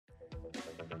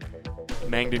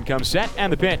Mangden comes set,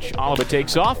 and the pitch. Oliva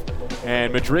takes off,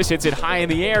 and Madris hits it high in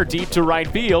the air, deep to right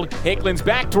field. Hicklin's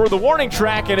back toward the warning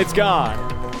track, and it's gone.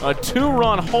 A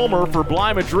 2-run homer for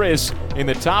Bligh Madris in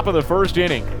the top of the first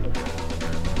inning.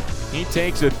 He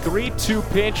takes a 3-2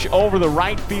 pitch over the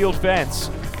right field fence.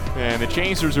 And the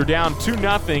Chasers are down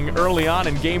 2-0 early on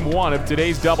in game one of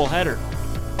today's doubleheader.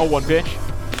 0-1 pitch.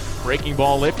 Breaking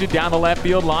ball lifted down the left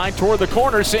field line toward the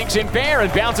corner, sinks in fair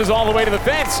and bounces all the way to the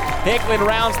fence. Hicklin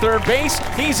rounds third base.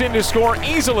 He's in to score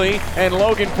easily, and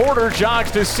Logan Porter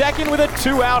jogs to second with a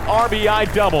 2-out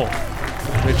RBI double.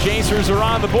 The Chasers are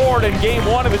on the board in game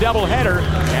one of the doubleheader,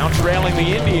 now trailing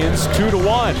the Indians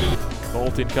 2-1.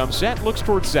 Bolton comes set, looks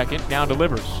towards second, now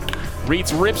delivers.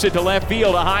 Reitz rips it to left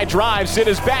field, a high drive, Sid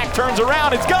is back, turns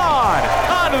around, it's gone!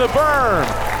 Onto the berm!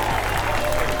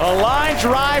 A line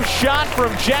drive shot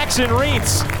from Jackson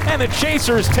Reitz, and the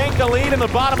Chasers take the lead in the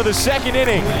bottom of the second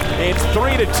inning. It's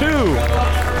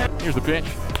 3-2. Here's the pitch.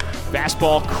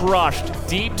 Fastball crushed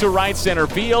deep to right center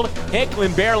field.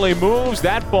 Hicklin barely moves.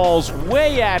 That ball's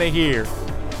way out of here.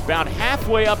 About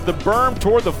halfway up the berm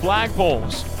toward the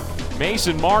flagpoles.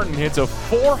 Mason Martin hits a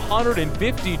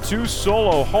 452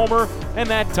 solo homer, and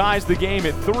that ties the game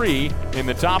at 3 in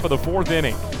the top of the fourth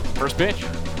inning. First pitch.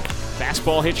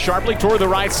 Fastball hit sharply toward the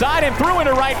right side and through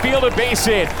into right field, a base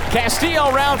hit.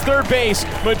 Castillo rounds third base.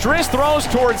 Madris throws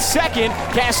towards second.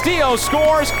 Castillo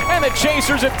scores, and the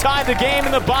Chasers have tied the game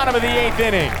in the bottom of the 8th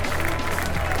inning.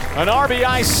 An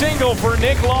RBI single for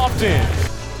Nick Lofton.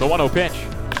 The 1-0 pitch.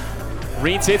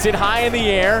 Reitz hits it high in the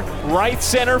air, right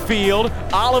center field.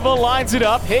 Oliva lines it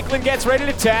up. Hicklin gets ready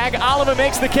to tag. Oliva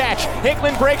makes the catch.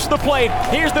 Hicklin breaks the plate.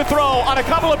 Here's the throw on a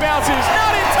couple of bounces.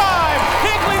 Not in time.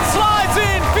 Hicklin slides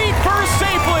in, feet first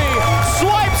safely.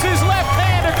 Swipes his left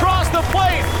hand across the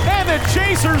plate, and the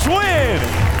Chasers win.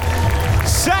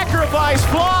 Sacrifice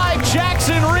fly,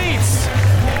 Jackson Reitz.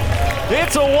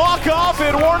 It's a walk-off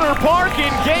at Warner Park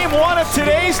in game one of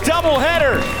today's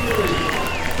doubleheader.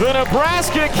 The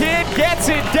Nebraska kid gets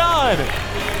it done.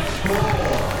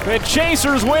 The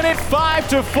Chasers win it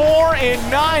 5-4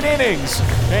 in 9 innings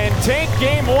and take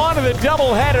game one of the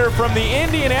doubleheader from the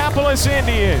Indianapolis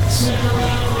Indians.